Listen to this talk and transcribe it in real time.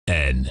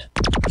TFNN,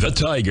 the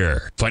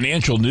Tiger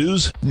Financial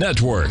News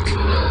Network.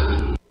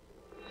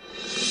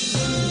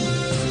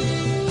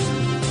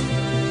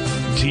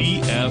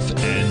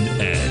 TFNN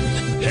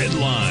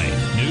Headline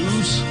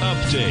News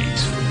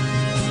Update.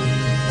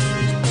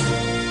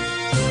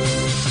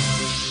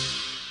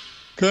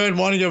 Good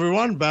morning,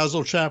 everyone.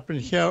 Basil, Chapman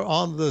here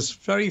on this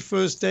very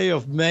first day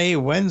of May,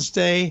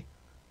 Wednesday.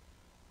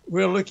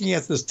 We're looking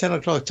at this 10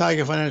 o'clock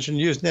Tiger Financial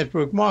News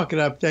Network market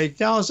update.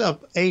 Dow's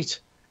up 8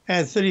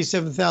 at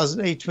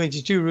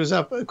 37,822. It was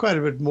up quite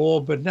a bit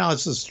more, but now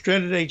it's this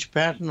dreaded H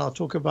pattern. I'll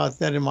talk about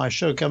that in my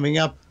show coming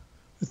up.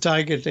 The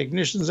Tiger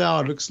Technicians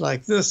Hour looks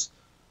like this.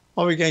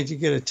 Are we going to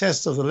get a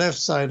test of the left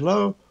side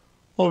low,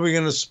 or are we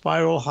going to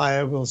spiral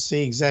higher? We'll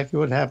see exactly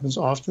what happens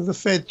after the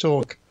Fed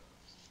talk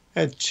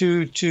at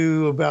 2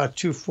 to about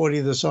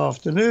 2:40 this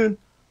afternoon.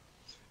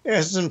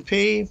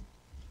 S&P,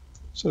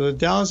 so the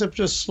Dow's up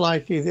just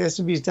slightly. The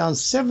S&P is down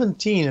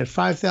 17 at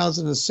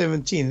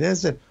 5,017.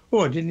 There's it.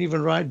 Oh, I didn't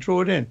even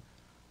draw it in.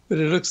 But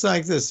it looks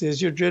like this.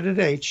 There's your dreaded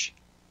H.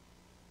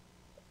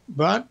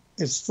 But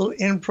it's still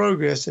in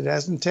progress. It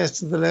hasn't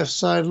tested the left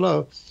side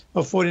low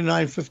of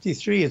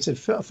 49.53. It's at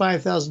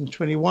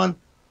 5,021,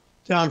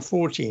 down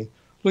 14.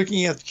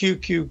 Looking at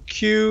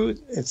QQQ,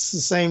 it's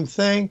the same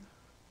thing.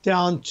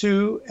 Down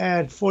 2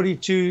 at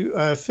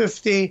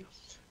 42.50.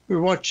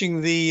 We're watching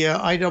the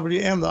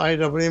IWM. The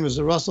IWM is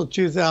the Russell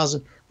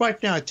 2000.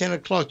 Right now at 10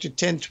 o'clock to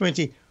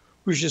 10:20,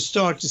 we should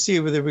start to see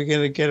whether we're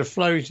going to get a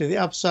flurry to the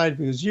upside,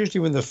 because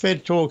usually when the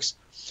Fed talks,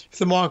 if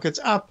the market's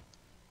up,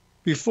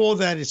 before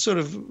that it sort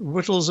of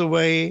whittles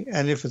away,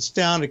 and if it's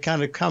down, it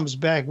kind of comes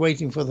back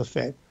waiting for the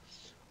Fed.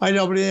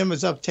 IWM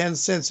is up 10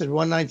 cents at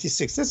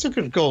 196. Let's look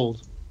at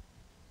gold.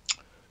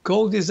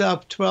 Gold is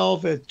up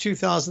 12 at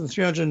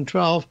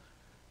 2,312.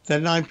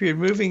 That 9-period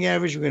moving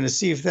average, we're going to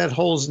see if that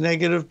holds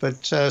negative,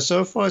 but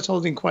so far it's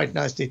holding quite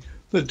nicely.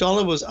 The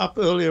dollar was up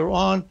earlier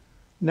on.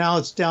 Now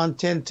it's down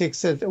 10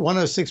 ticks at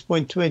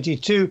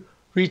 106.22,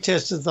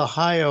 retested the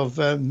high of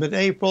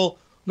mid-April.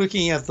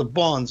 Looking at the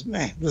bonds,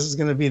 man, this is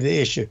going to be the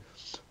issue.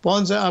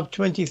 Bonds are up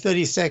 20,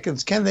 30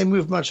 seconds. Can they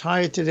move much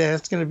higher today?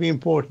 That's going to be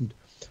important.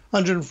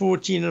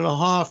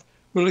 114.5.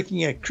 We're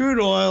looking at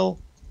crude oil.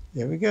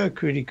 There we go,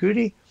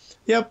 crudy.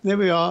 Yep, there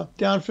we are,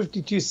 down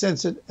 52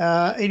 cents at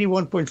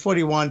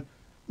 81.41,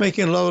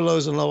 making lower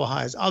lows and lower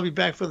highs. I'll be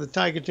back for the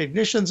Tiger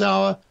Technicians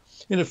Hour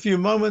in a few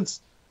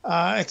moments.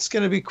 It's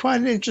going to be quite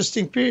an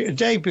interesting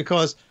day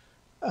because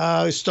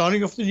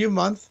starting off the new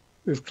month,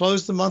 we've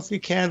closed the monthly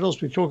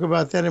candles. We talk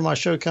about that in my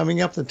show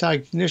coming up, the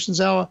Tiger Technicians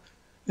Hour.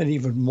 And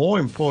even more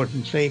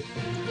importantly,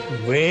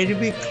 where do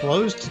we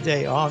close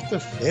today after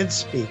Fed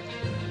speak?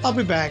 I'll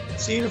be back.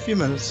 See you in a few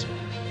minutes.